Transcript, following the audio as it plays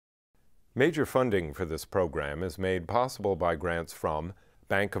Major funding for this program is made possible by grants from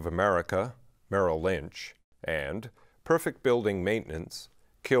Bank of America, Merrill Lynch, and Perfect Building Maintenance,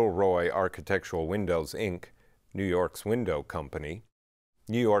 Kilroy Architectural Windows, Inc., New York's Window Company,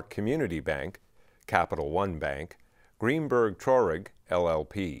 New York Community Bank, Capital One Bank, Greenberg Traurig,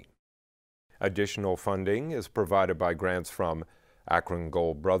 LLP. Additional funding is provided by grants from Akron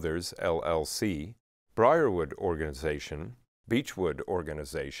Gold Brothers, LLC, Briarwood Organization, Beechwood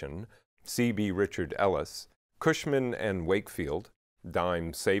Organization, C.B. Richard Ellis, Cushman and Wakefield,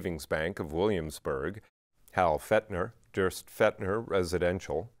 Dime Savings Bank of Williamsburg, Hal Fettner, Durst Fettner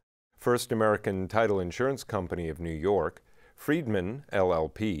Residential, First American Title Insurance Company of New York, Friedman,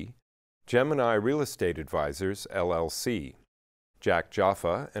 LLP, Gemini Real Estate Advisors, LLC, Jack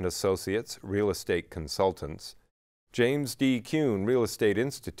Jaffa and Associates Real Estate Consultants, James D. Kuhn Real Estate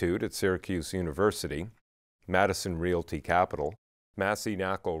Institute at Syracuse University, Madison Realty Capital, Massey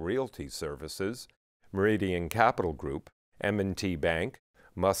Knackel Realty Services, Meridian Capital Group, M&T Bank,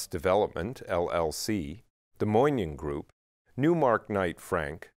 Muss Development, LLC, Des Moines Group, Newmark Knight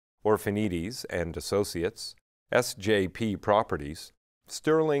Frank, Orphanides and Associates, SJP Properties,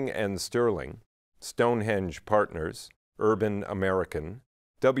 Sterling and Sterling, Stonehenge Partners, Urban American,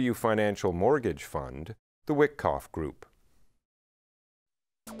 W Financial Mortgage Fund, the Witkoff Group.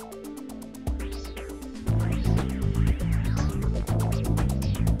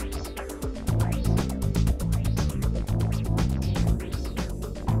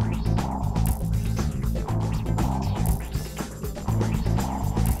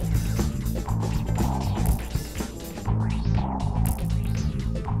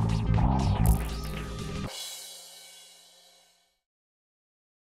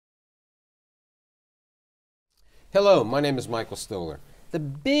 Hello, my name is Michael Stoller. The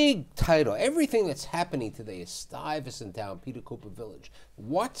big title, everything that's happening today is Stuyvesant Town, Peter Cooper Village.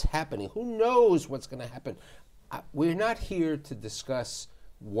 What's happening? Who knows what's going to happen? We're not here to discuss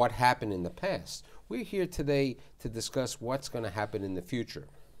what happened in the past. We're here today to discuss what's going to happen in the future.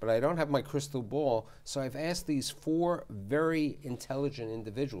 But I don't have my crystal ball, so I've asked these four very intelligent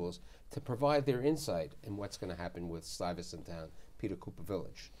individuals to provide their insight in what's going to happen with Stuyvesant Town, Peter Cooper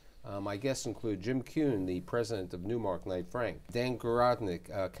Village. My guests include Jim Kuhn, the president of Newmark Knight Frank, Dan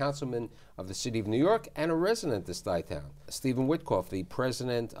Garodnick, councilman of the city of New York and a resident of Stuytown, Stephen Witkoff, the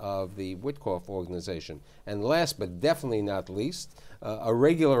president of the Witkoff organization, and last but definitely not least, a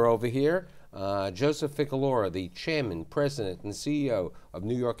regular over here, Joseph Ficalora, the chairman, president, and CEO of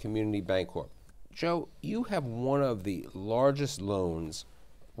New York Community Bancorp. Joe, you have one of the largest loans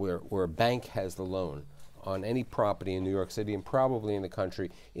where a bank has the loan on any property in New York City and probably in the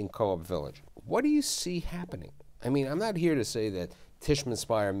country in Co-op Village. What do you see happening? I mean, I'm not here to say that Tishman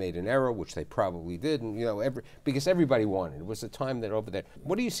Speyer made an error, which they probably did, and because everybody wanted. It was a time that over there.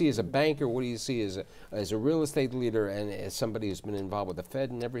 What do you see as a banker? What do you see as a real estate leader and as somebody who's been involved with the Fed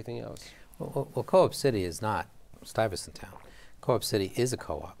and everything else? Well, Co-op City is not Stuyvesant Town. Co-op City is a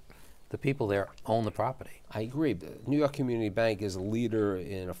co-op. The people there own the property. I agree. New York Community Bank is a leader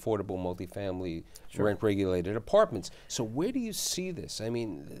in affordable multifamily rent-regulated apartments. So where do you see this? I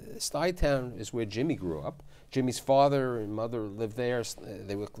mean, Stuytown is where Jimmy grew up. Jimmy's father and mother lived there.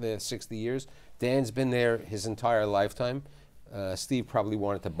 They were there 60 years. Dan's been there his entire lifetime. Steve probably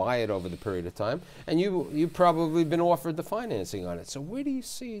wanted to buy it over the period of time. And you've probably been offered the financing on it. So where do you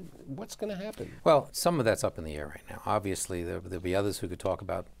see what's going to happen? Well, some of that's up in the air right now. Obviously, there'll be others who could talk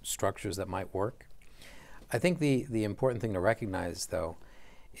about structures that might work. I think the important thing to recognize, though,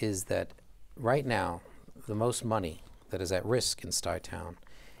 is that right now, the most money that is at risk in Stuytown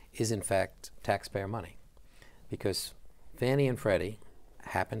is, in fact, taxpayer money. Because Fannie and Freddie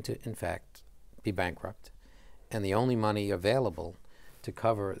happen to, in fact, be bankrupt. And the only money available to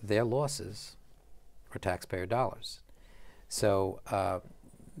cover their losses are taxpayer dollars. So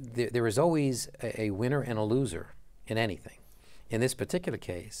there is always a winner and a loser in anything. In this particular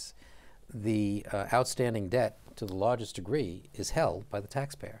case, the outstanding debt to the largest degree is held by the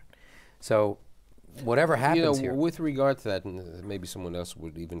taxpayer. So whatever happens here. With regard to that, and maybe someone else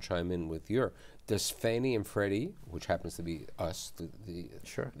would even chime in with does Fannie and Freddie, which happens to be us, the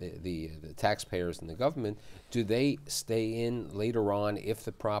taxpayers and the government, do they stay in later on if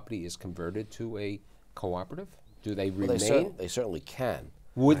the property is converted to a cooperative? Do they remain? They certainly can.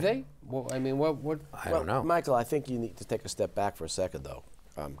 Would they? Well, I mean, what? I don't know. Michael, I think you need to take a step back for a second, though,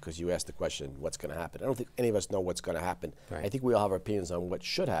 because you asked the question, what's going to happen? I don't think any of us know what's going to happen. Right. I think we all have our opinions on what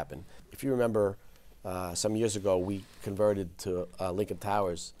should happen. If you remember, some years ago, we converted to Lincoln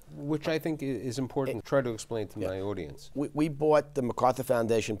Towers. Which I think is important to try to explain to my audience. We bought the MacArthur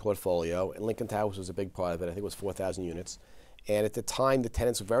Foundation portfolio, and Lincoln Towers was a big part of it. I think it was 4,000 units. And at the time, the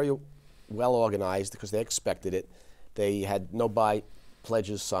tenants were very well organized because they expected it. They had no buy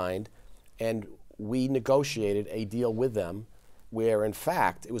pledges signed, and we negotiated a deal with them where, in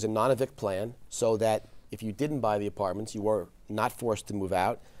fact, it was a non-evict plan so that if you didn't buy the apartments, you were not forced to move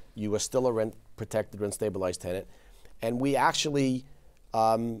out. You were still a rent-protected, rent-stabilized tenant. And we actually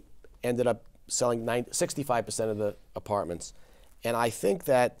ended up selling 65% of the apartments. And I think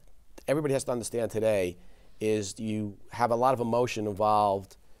that everybody has to understand today is you have a lot of emotion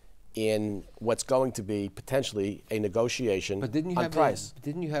involved in what's going to be potentially a negotiation on price.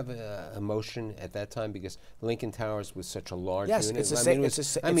 Didn't you have a motion at that time because Lincoln Towers was such a large yes, unit? it's the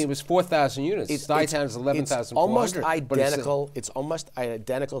same. It was 4,000 units. Stuyvesant is 11,400. It's almost identical. It's almost an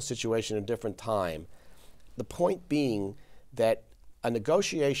identical situation in a different time. The point being that a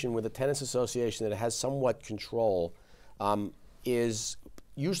negotiation with a tenants association that has somewhat control is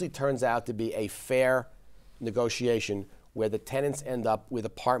usually turns out to be a fair negotiation where the tenants end up with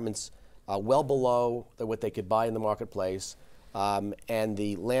apartments well below what they could buy in the marketplace, and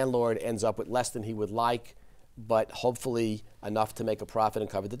the landlord ends up with less than he would like, but hopefully enough to make a profit and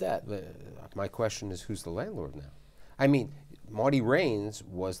cover the debt. My question is, who's the landlord now? I mean, Marty Raines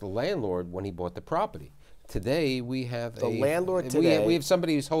was the landlord when he bought the property. Today we have the landlord. Today we have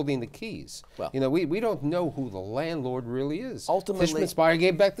somebody who's holding the keys. Well, you know, we don't know who the landlord really is. Ultimately, Tishman Speyer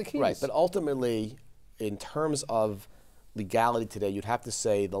gave back the keys. Right, but ultimately, in terms of legality today, you'd have to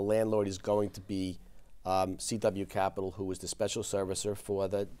say the landlord is going to be CW Capital, who is the special servicer for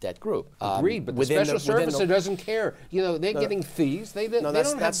the debt group. Agreed, but the special servicer doesn't care. You know, they're getting fees.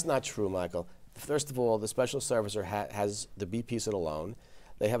 That's not true, Michael. First of all, the special servicer has the B piece of the loan.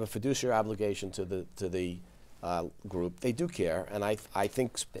 They have a fiduciary obligation to the group. They do care, and I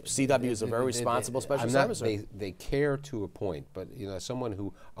think CW is a very responsible special servicer. They care to a point, but you know, someone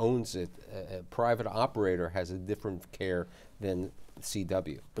who owns it, a private operator, has a different care than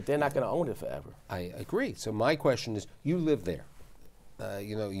CW. But they're not going to own it forever. I agree. So my question is, you live there.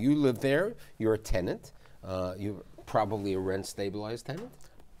 You know, you live there. You're a tenant. You're probably a rent-stabilized tenant.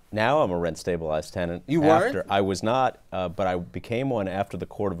 Now I'm a rent-stabilized tenant. You weren't? I was not, but I became one after the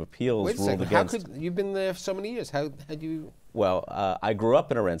Court of Appeals ruled against. How could you've been there for so many years? How had you? Well, I grew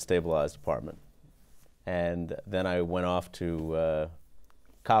up in a rent-stabilized apartment, and then I went off to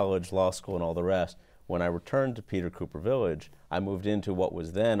college, law school, and all the rest. When I returned to Peter Cooper Village, I moved into what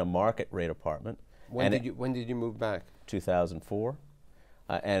was then a market rate apartment. When did you move back? 2004.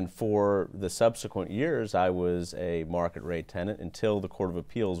 And for the subsequent years, I was a market rate tenant until the Court of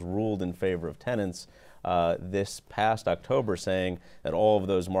Appeals ruled in favor of tenants this past October, saying that all of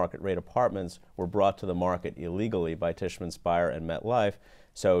those market rate apartments were brought to the market illegally by Tishman Speyer and MetLife.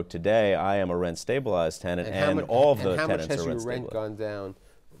 So today, I am a rent-stabilized tenant, and all of the tenants are rent-stabilized. How much has your rent gone down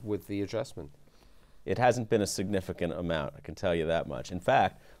with the adjustment? It hasn't been a significant amount, I can tell you that much. In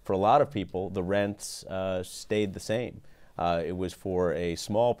fact, for a lot of people, the rents stayed the same. It was for a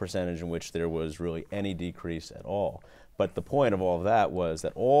small percentage in which there was really any decrease at all. But the point of all of that was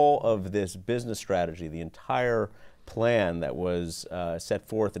that all of this business strategy, the entire plan that was set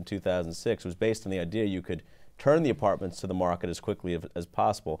forth in 2006 was based on the idea you could turn the apartments to the market as quickly as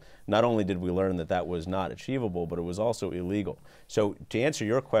possible. Not only did we learn that that was not achievable, but it was also illegal. So to answer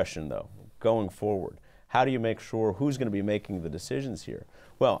your question, though, going forward, how do you make sure who's going to be making the decisions here?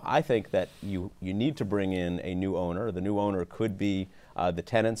 Well, I think that you need to bring in a new owner. The new owner could be the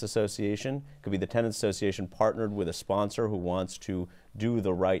Tenants Association, could be the Tenants Association partnered with a sponsor who wants to do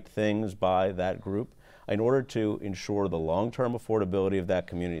the right things by that group in order to ensure the long-term affordability of that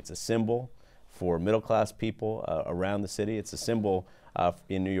community. It's a symbol for middle-class people around the city. It's a symbol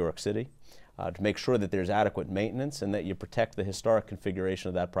in New York City. To make sure that there's adequate maintenance and that you protect the historic configuration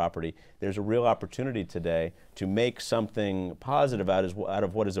of that property. There's a real opportunity today to make something positive out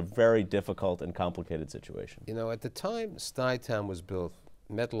of what is a very difficult and complicated situation. You know, at the time Stuytown was built,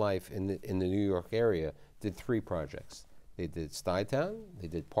 MetLife in the New York area did 3 projects. They did Stuytown, they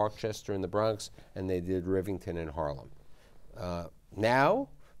did Parkchester in the Bronx, and they did Rivington in Harlem. Now,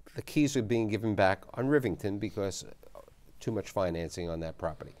 the keys are being given back on Rivington because too much financing on that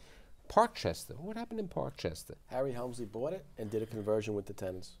property. Parkchester. What happened in Parkchester? Harry Helmsley bought it and did a conversion with the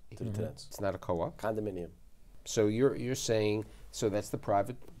tenants to the tenants. It's not a co-op? Condominium. So you're saying, so that's the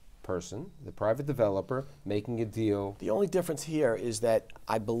private person, the private developer making a deal. The only difference here is that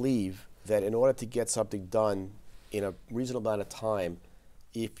I believe that in order to get something done in a reasonable amount of time,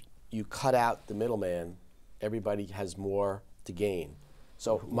 if you cut out the middleman, everybody has more to gain.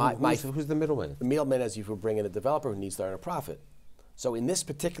 So who's the middleman? The middleman is if you bring in a developer who needs to earn a profit. So in this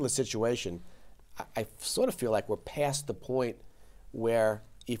particular situation, I sort of feel like we're past the point where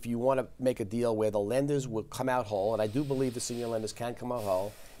if you want to make a deal where the lenders will come out whole, and I do believe the senior lenders can come out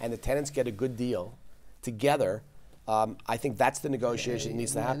whole, and the tenants get a good deal together, I think that's the negotiation that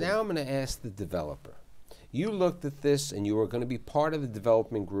needs to happen. Now I'm going to ask the developer. You looked at this and you were going to be part of the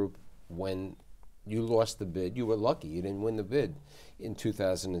development group when you lost the bid. You were lucky. You didn't win the bid in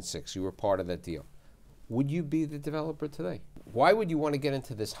 2006. You were part of that deal. Would you be the developer today? Why would you want to get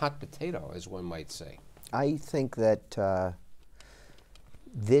into this hot potato, as one might say? I think that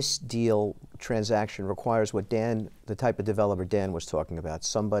this deal transaction requires what Dan, the type of developer Dan was talking about,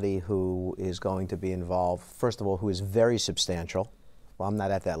 somebody who is going to be involved, first of all, who is very substantial. Well, I'm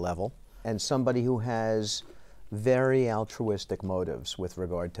not at that level. And somebody who has very altruistic motives with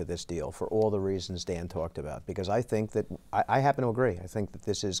regard to this deal for all the reasons Dan talked about. Because I think that, I happen to agree, I think that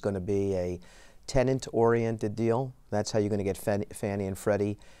this is going to be a tenant-oriented deal. That's how you're going to get Fannie and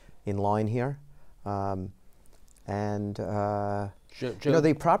Freddie in line here. You know,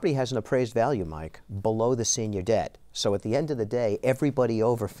 the property has an appraised value, Mike, below the senior debt. So at the end of the day, everybody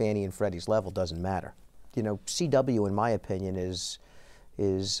over Fannie and Freddie's level doesn't matter. You know, CW, in my opinion, is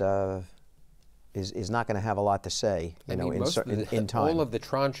not going to have a lot to say. You know, in time. All of the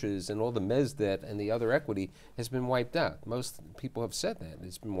tranches and all the mezz debt and the other equity has been wiped out. Most people have said that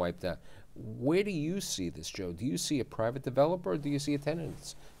it's been wiped out. Where do you see this, Joe? Do you see a private developer, or do you see a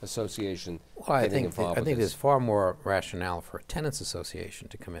tenants association? Well, I think there's far more rationale for a tenants association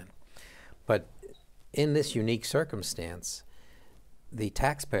to come in. But in this unique circumstance, the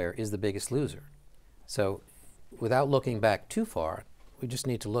taxpayer is the biggest loser. So without looking back too far, we just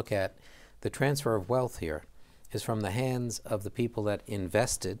need to look at the transfer of wealth here is from the hands of the people that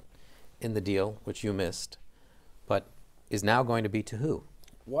invested in the deal, which you missed, but is now going to be to who?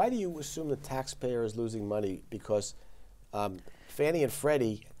 Why do you assume the taxpayer is losing money? Because Fannie and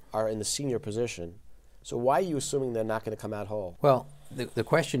Freddie are in the senior position. So why are you assuming they're not going to come out whole? Well, the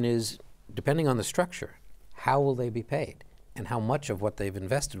question is, depending on the structure, how will they be paid? And how much of what they've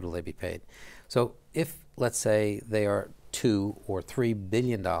invested will they be paid? So if, let's say, they are $2 or $3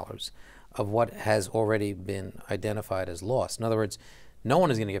 billion of what has already been identified as lost. In other words, no one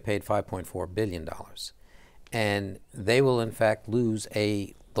is going to get paid $5.4 billion. And they will, in fact, lose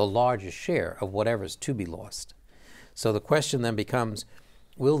the largest share of whatever is to be lost. So the question then becomes,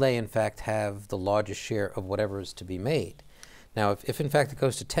 will they, in fact, have the largest share of whatever is to be made? Now, if in fact, it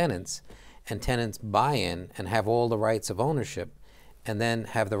goes to tenants, and tenants buy in and have all the rights of ownership, and then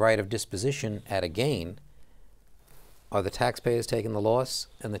have the right of disposition at a gain, are the taxpayers taking the loss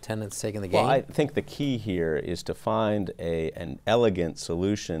and the tenants taking the gain? Well, I think the key here is to find an elegant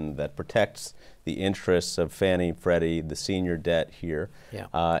solution that protects the interests of Fannie, Freddie, the senior debt here,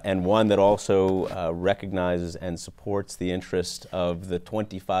 and one that also recognizes and supports the interest of the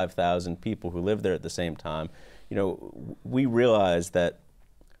 25,000 people who live there at the same time. You know, we realize that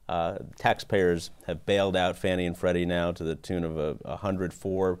taxpayers have bailed out Fannie and Freddie now to the tune of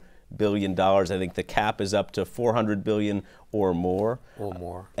 $104 billion. I think the cap is up to $400 billion or more.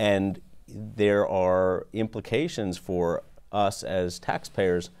 And there are implications for us as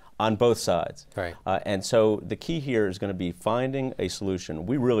taxpayers on both sides. Right. And so the key here is going to be finding a solution.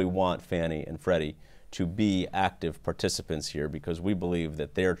 We really want Fannie and Freddie to be active participants here because we believe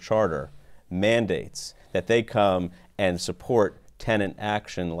that their charter mandates that they come and support tenant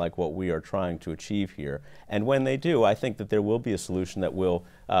action like what we are trying to achieve here. And when they do, I think that there will be a solution that will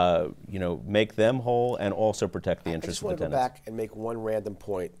make them whole and also protect the interests of the tenants. I just want to go back and make one random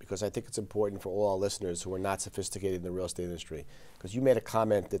point because I think it's important for all our listeners who are not sophisticated in the real estate industry. Because you made a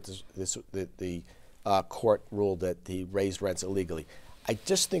comment that the court ruled that he raised rents illegally. I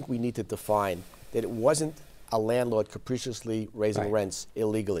just think we need to define that it wasn't a landlord capriciously raising rents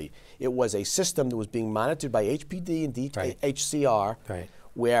illegally. It was a system that was being monitored by HPD and HCR,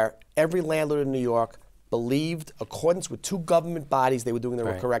 where every landlord in New York believed, accordance with two government bodies, they were doing the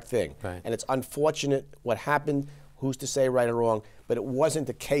correct thing. And it's unfortunate what happened, who's to say right or wrong, but it wasn't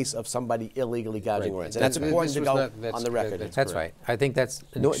the case of somebody illegally gouging rents. And that's important to go on the record. That's right. I think that's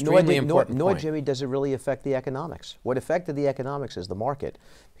an extremely important nor, point. Jimmy, does it really affect the economics. What affected the economics is the market.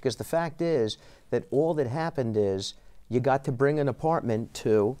 Because the fact is that all that happened is you got to bring an apartment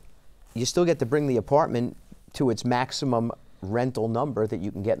to, you still get to bring the apartment to its maximum rental number that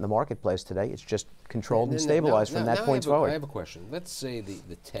you can get in the marketplace today. It's just controlled and stabilized from that point forward. I have a question. Let's say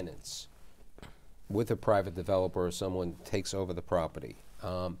the tenants with a private developer or someone takes over the property.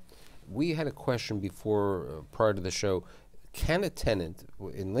 We had a question before, prior to the show, can a tenant,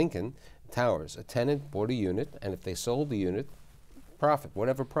 in Lincoln Towers, a tenant bought a unit, and if they sold the unit, profit,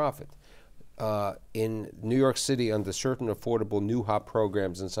 whatever profit. In New York City, under certain affordable new hop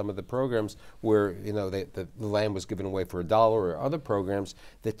programs and some of the programs where the land was given away for $1 or other programs,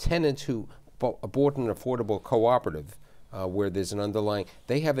 the tenant who bought an affordable cooperative where there's an underlying,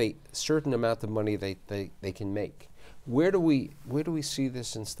 they have a certain amount of money they can make. Where do we see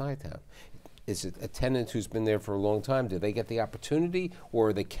this in Stuytown? Is it a tenant who's been there for a long time? Do they get the opportunity, or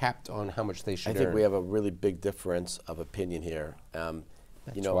are they capped on how much they should earn? I think we have a really big difference of opinion here.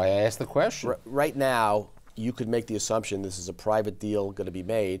 That's why I asked the question. Right now, you could make the assumption this is a private deal going to be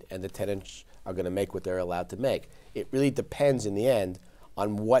made, and the tenants are going to make what they're allowed to make. It really depends in the end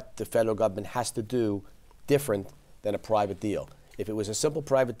on what the federal government has to do different than a private deal. If it was a simple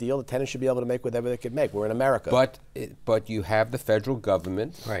private deal, the tenants should be able to make whatever they could make. We're in America. But you have the federal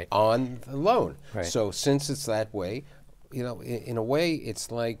government on the loan. Right. So since it's that way, in a way,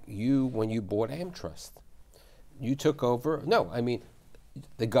 it's like when you bought AmTrust. You took over. No, I mean,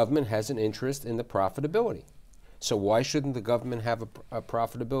 the government has an interest in the profitability. So why shouldn't the government have a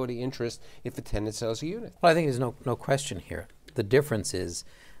profitability interest if a tenant sells a unit? Well, I think there's no question here. The difference is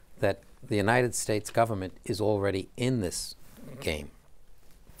that the United States government is already in this game,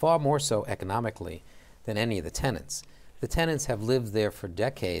 far more so economically than any of the tenants. The tenants have lived there for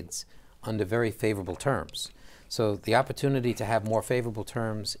decades under very favorable terms. So the opportunity to have more favorable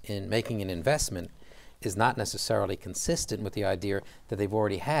terms in making an investment is not necessarily consistent with the idea that they've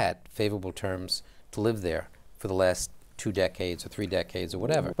already had favorable terms to live there for the last 2 decades or 3 decades or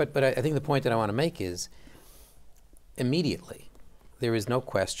whatever. But I think the point that I want to make is, immediately, there is no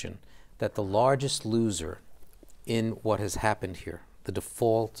question that the largest loser in what has happened here, the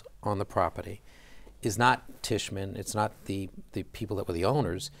default on the property, is not Tishman, it's not the people that were the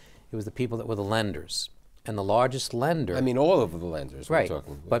owners, it was the people that were the lenders. And the largest lender... I mean, all of the lenders right, we're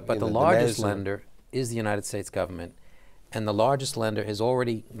talking. but the largest lender is the United States government, and the largest lender has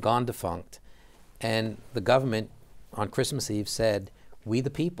already gone defunct, and the government on Christmas Eve said, we the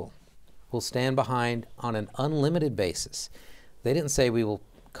people will stand behind on an unlimited basis. They didn't say we will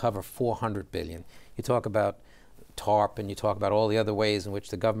cover $400 billion. You talk about TARP and you talk about all the other ways in which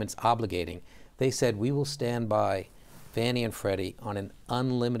the government's obligating. They said we will stand by Fannie and Freddie on an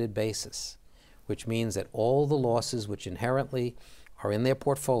unlimited basis, which means that all the losses which inherently are in their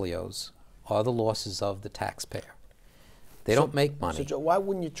portfolios are the losses of the taxpayer. They don't make money. So, Joe, why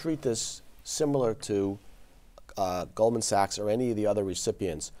wouldn't you treat this similar to Goldman Sachs or any of the other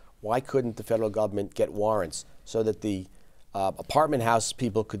recipients? Why couldn't the federal government get warrants so that the apartment house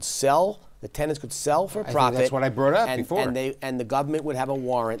people could sell, the tenants could sell for a profit? I think that's what I brought up before. And the government would have a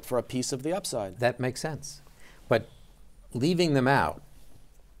warrant for a piece of the upside. That makes sense. But leaving them out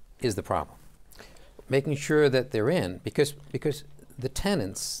is the problem. Making sure that they're in, because the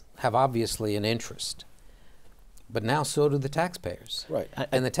tenants have obviously an interest, but now so do the taxpayers. Right.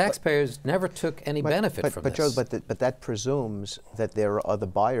 And the taxpayers never took any benefit from this. Joe, but that presumes that there are other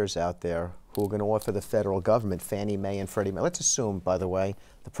buyers out there who are going to offer the federal government, Fannie Mae and Freddie Mae. Let's assume, by the way,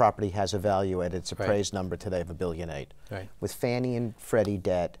 the property has a value at its appraised number today of $1.8 billion. Right. With Fannie and Freddie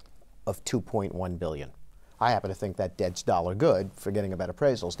debt of $2.1 billion. I happen to think that debt's dollar good, forgetting about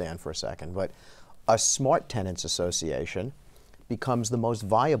appraisals, Dan, for a second. But a smart tenants association becomes the most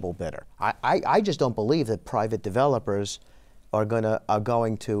viable bidder. I just don't believe that private developers are going to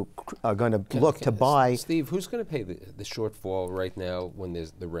look to buy. Steve, who's going to pay the shortfall right now when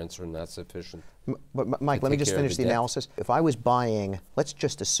the rents are not sufficient? But Mike, let me just finish the analysis. If I was buying, let's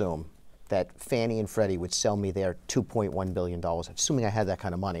just assume that Fannie and Freddie would sell me their $2.1 billion, assuming I had that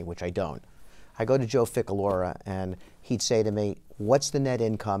kind of money, which I don't. I go to Joe Ficalora and he'd say to me, what's the net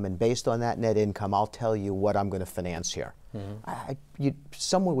income? And based on that net income, I'll tell you what I'm going to finance here. Mm-hmm.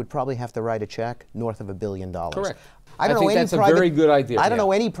 Someone would probably have to write a check north of $1 billion. Correct. I think that's a very good idea. I don't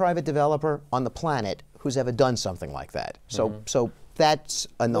know any private developer on the planet who's ever done something like that. So that's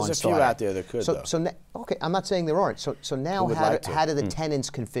a non-starter. There's a few out there that could, though. Okay, I'm not saying there aren't. So now how do the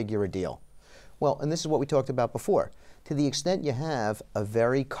tenants configure a deal? Well, and this is what we talked about before. To the extent you have a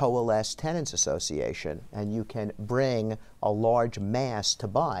very coalesced tenants association and you can bring a large mass to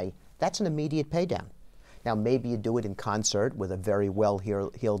buy, that's an immediate pay down. Now, maybe you do it in concert with a very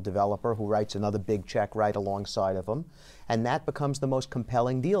well-heeled developer who writes another big check right alongside of them, and that becomes the most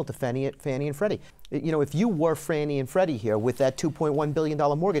compelling deal to Fannie and Freddie. You know, if you were Fannie and Freddie here with that $2.1 billion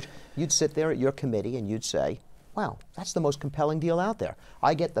mortgage, you'd sit there at your committee and you'd say, wow, that's the most compelling deal out there.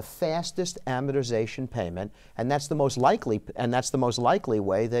 I get the fastest amortization payment, and that's the most likely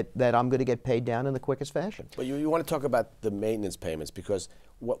way that I'm going to get paid down in the quickest fashion. But you want to talk about the maintenance payments, because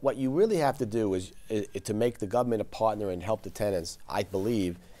what you really have to do is to make the government a partner and help the tenants, I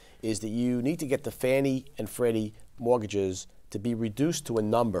believe, is that you need to get the Fannie and Freddie mortgages to be reduced to a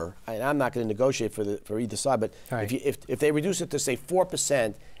number. And I'm not going to negotiate for either side, but right. if they reduce it to say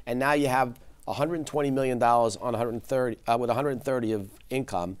 4%, and now you have $120 million on 130 with 130 of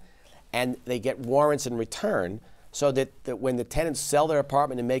income, and they get warrants in return, so that when the tenants sell their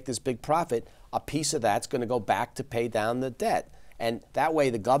apartment and make this big profit, a piece of that's going to go back to pay down the debt. And that way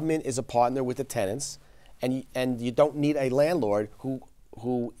the government is a partner with the tenants, and you don't need a landlord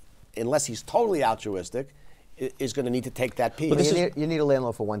who, unless he's totally altruistic, is going to need to take that piece. You need a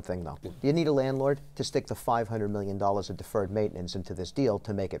landlord for one thing, though. You need a landlord to stick the $500 million of deferred maintenance into this deal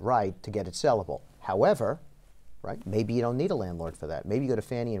to make it right, to get it sellable. However, right, maybe you don't need a landlord for that. Maybe you go to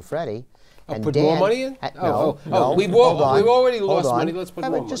Fannie and Freddie. And put more money in? No, we've already lost money. Let's put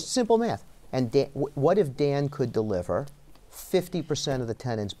more money. Just simple math. And what if Dan could deliver 50% of the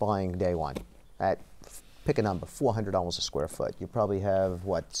tenants buying day one at, pick a number, $400 a square foot? You probably have,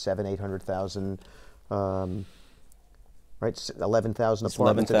 what, 800,000, right? 11,000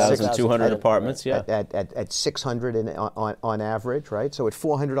 apartments. 11,200 apartments, yeah. At 600 on average, right? So at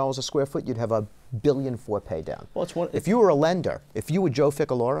 $400 a square foot, you'd have $1.4 billion pay down. Well, if you were a lender, if you were Joe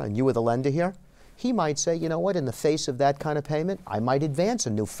Ficalora and you were the lender here, he might say, you know what, in the face of that kind of payment, I might advance a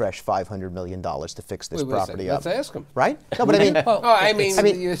new fresh $500 million to fix this property up. Let's ask him. Right? No, but I mean,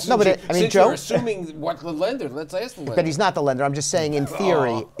 since Joe, you're assuming what the lender, let's ask the lender. But he's not the lender. I'm just saying,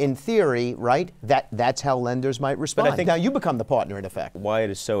 in theory, right? That's how lenders might respond. But I think now you become the partner in effect. Why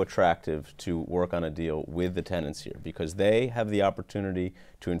it is so attractive to work on a deal with the tenants here, because they have the opportunity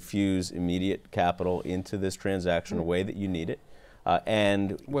to infuse immediate capital into this transaction in a way that you need it.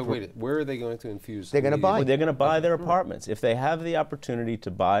 And wait, where are they going to infuse? They're going to buy. Well, they're going to buy their apartments. If they have the opportunity to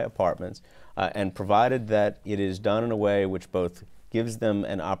buy apartments, and provided that it is done in a way which both gives them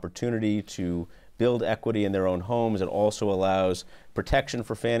an opportunity to build equity in their own homes and also allows protection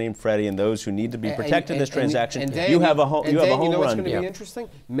for Fannie and Freddie and those who need to be protected in this transaction, you have a home run. You know what's going to be interesting?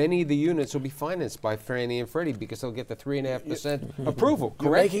 Many of the units will be financed by Fannie and Freddie because they'll get the 3.5% approval. Correct?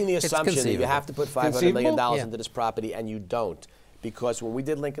 You're making the assumption that you have to put $500 million into this property, and you don't. Because when we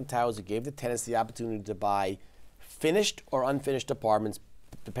did Lincoln Towers, it gave the tenants the opportunity to buy finished or unfinished apartments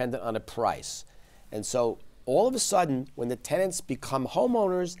dependent on a price. And so all of a sudden, when the tenants become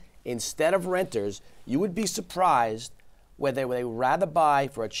homeowners instead of renters, you would be surprised whether they would rather buy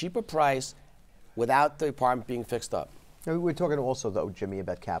for a cheaper price without the apartment being fixed up. We're talking also, though, Jimmy,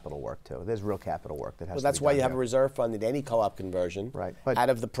 about capital work, too. There's real capital work that has to be done. Well, that's why you have a reserve fund in any co-op conversion. Right. But out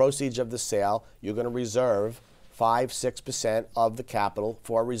of the proceeds of the sale, you're going to reserve 5-6% of the capital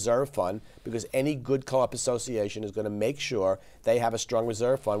for a reserve fund, because any good co-op association is going to make sure they have a strong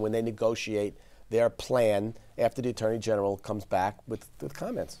reserve fund when they negotiate their plan after the Attorney General comes back with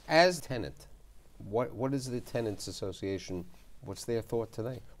comments. As tenant, what is the Tenants Association, what's their thought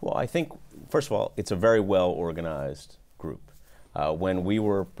today? Well, I think, first of all, it's a very well organized group. When we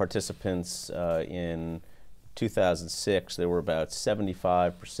were participants in 2006, there were about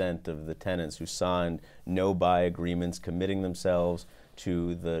 75% of the tenants who signed no-buy agreements committing themselves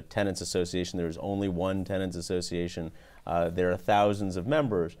to the Tenants Association. There is only one Tenants Association. There are thousands of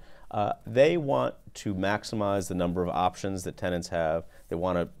members. They want to maximize the number of options that tenants have. They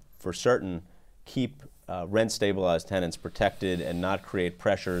want to, for certain, keep rent-stabilized tenants protected and not create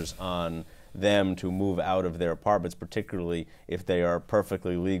pressures on them to move out of their apartments, particularly if they are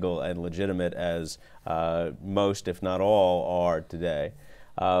perfectly legal and legitimate, as most, if not all, are today.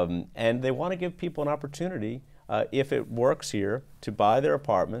 And they want to give people an opportunity, if it works here, to buy their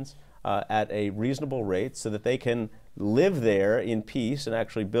apartments at a reasonable rate so that they can live there in peace and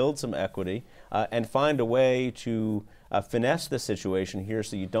actually build some equity and find a way to finesse the situation here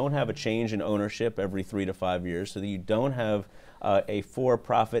so you don't have a change in ownership every 3 to 5 years, so that you don't have a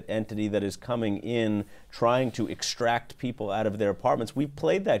for-profit entity that is coming in trying to extract people out of their apartments. We've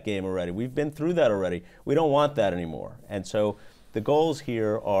played that game already. We've been through that already. We don't want that anymore. And so the goals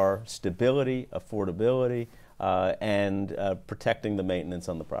here are stability, affordability, and protecting the maintenance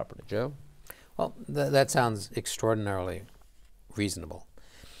on the property. Joe? Well, that sounds extraordinarily reasonable.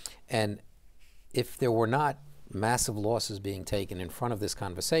 And if there were not massive losses being taken in front of this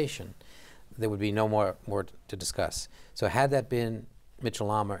conversation, there would be no more to discuss. So had that been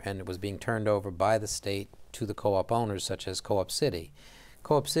Mitchell-Lama and it was being turned over by the state to the co-op owners, such as Co-op City,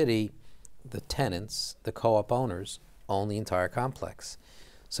 the tenants, the co-op owners, own the entire complex.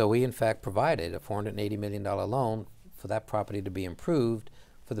 So we, in fact, provided a $480 million loan for that property to be improved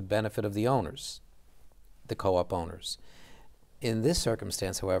for the benefit of the owners, the co-op owners. In this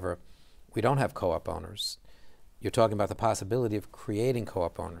circumstance, however, we don't have co-op owners. You're talking about the possibility of creating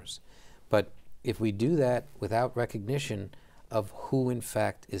co-op owners. But if we do that without recognition of who, in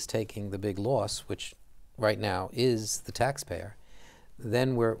fact, is taking the big loss, which right now is the taxpayer,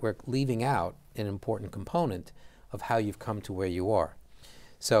 then we're leaving out an important component of how you've come to where you are.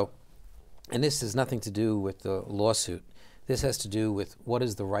 So, and this has nothing to do with the lawsuit. This has to do with what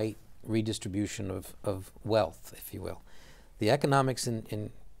is the right redistribution of wealth, if you will. The economics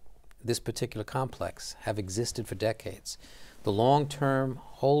in this particular complex have existed for decades. The long-term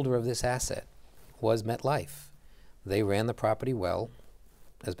holder of this asset was MetLife. They ran the property well,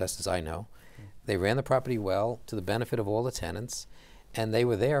 as best as I know. They ran the property well to the benefit of all the tenants, and they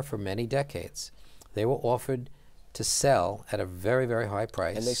were there for many decades. They were offered to sell at a very, very high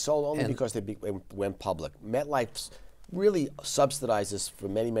price. And they sold only because they went public. MetLife really subsidized this for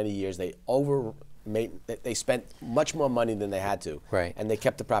many, many years. They spent much more money than they had to. Right. And they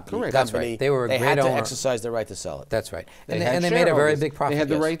kept the property Correct. company. That's right. They were a great had to owner. exercise their right to sell it. That's right. And had they made a very shareholders. big profit They had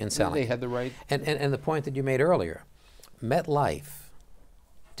the right in selling. They had the right. And the point that you made earlier, MetLife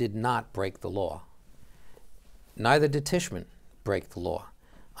did not break the law. Neither did Tishman break the law.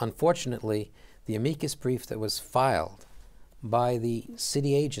 Unfortunately, the amicus brief that was filed by the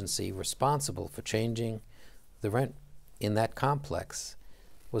city agency responsible for changing the rent in that complex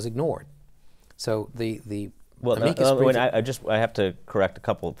was ignored. So the amicus brief... I have to correct a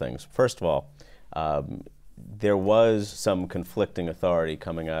couple of things. First of all, there was some conflicting authority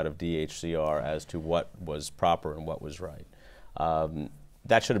coming out of DHCR as to what was proper and what was right.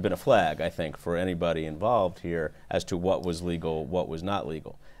 That should have been a flag, I think, for anybody involved here as to what was legal, what was not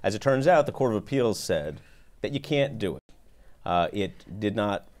legal. As it turns out, the Court of Appeals said that you can't do it. It did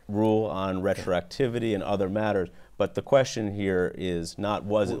not rule on retroactivity and other matters, but the question here is not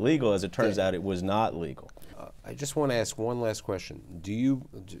was it legal. As it turns out, it was not legal. I just want to ask one last question.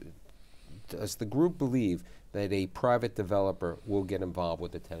 Does the group believe that a private developer will get involved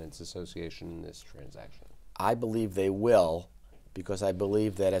with the Tenants Association in this transaction? I believe they will, because I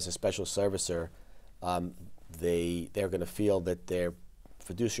believe that as a special servicer, they're going to feel that their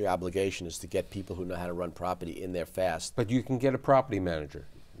fiduciary obligation is to get people who know how to run property in there fast. But you can get a property manager.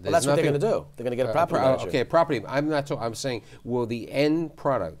 Well, that's what they're going to do. They're going to get a property manager. Okay, property. I'm saying, will the end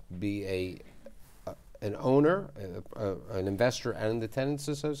product be an owner, an investor, and the Tenants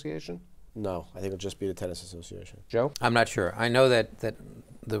Association? No, I think it'll just be the Tenants Association. Joe? I'm not sure. I know that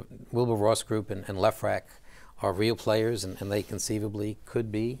the Wilbur Ross Group and Lefrak are real players, and they conceivably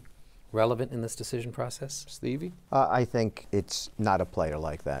could be relevant in this decision process. Stevie? I think it's not a player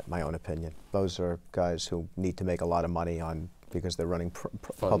like that, my own opinion. Those are guys who need to make a lot of money because they're running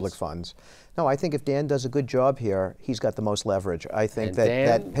public funds. No, I think if Dan does a good job here, he's got the most leverage. I think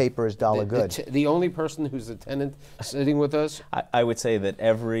that paper is dollar good. The only person who's a tenant sitting with us? I would say that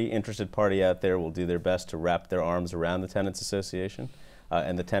every interested party out there will do their best to wrap their arms around the Tenants Association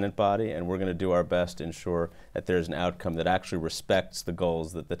and the tenant body, and we're going to do our best to ensure that there's an outcome that actually respects the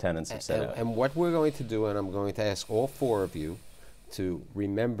goals that the tenants have set out. And what we're going to do, and I'm going to ask all four of you to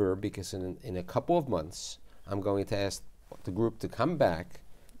remember, because in a couple of months, I'm going to ask the group to come back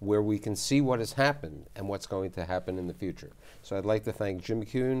where we can see what has happened and what's going to happen in the future. So I'd like to thank Jim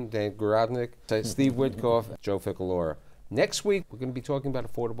Kuhn, Dan Garodnick, Steve Witkoff, Joe Ficalora. Next week, we're going to be talking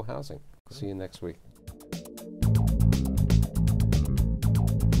about affordable housing. See you next week.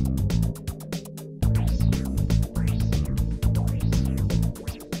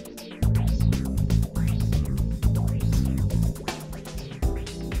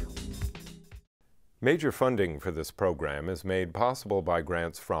 Major funding for this program is made possible by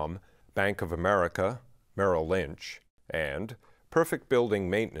grants from Bank of America, Merrill Lynch, and Perfect Building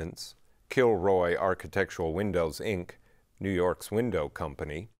Maintenance, Kilroy Architectural Windows, Inc., New York's Window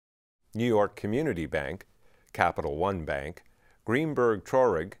Company, New York Community Bank, Capital One Bank, Greenberg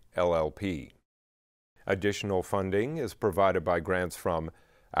Traurig, LLP. Additional funding is provided by grants from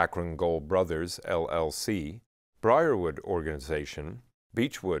Akron Gold Brothers, LLC, Briarwood Organization,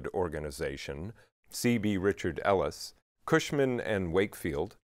 Beechwood Organization, C.B. Richard Ellis, Cushman and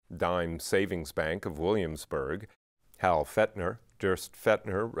Wakefield, Dime Savings Bank of Williamsburg, Hal Fettner, Durst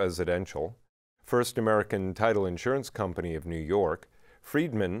Fettner Residential, First American Title Insurance Company of New York,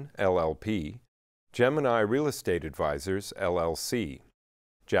 Friedman, LLP, Gemini Real Estate Advisors, LLC,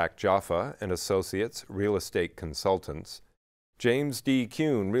 Jack Jaffa and Associates Real Estate Consultants, James D.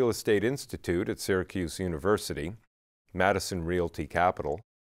 Kuhn Real Estate Institute at Syracuse University, Madison Realty Capital,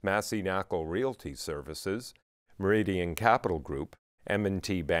 Massey Knackle Realty Services, Meridian Capital Group,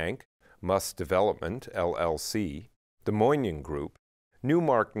 M&T Bank, Muss Development, LLC, Des Moines Group,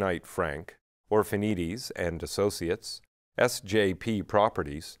 Newmark Knight Frank, Orphanides and Associates, SJP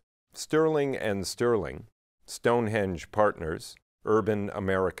Properties, Sterling and Sterling, Stonehenge Partners, Urban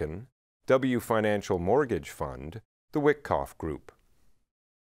American, W Financial Mortgage Fund, the Witkoff Group.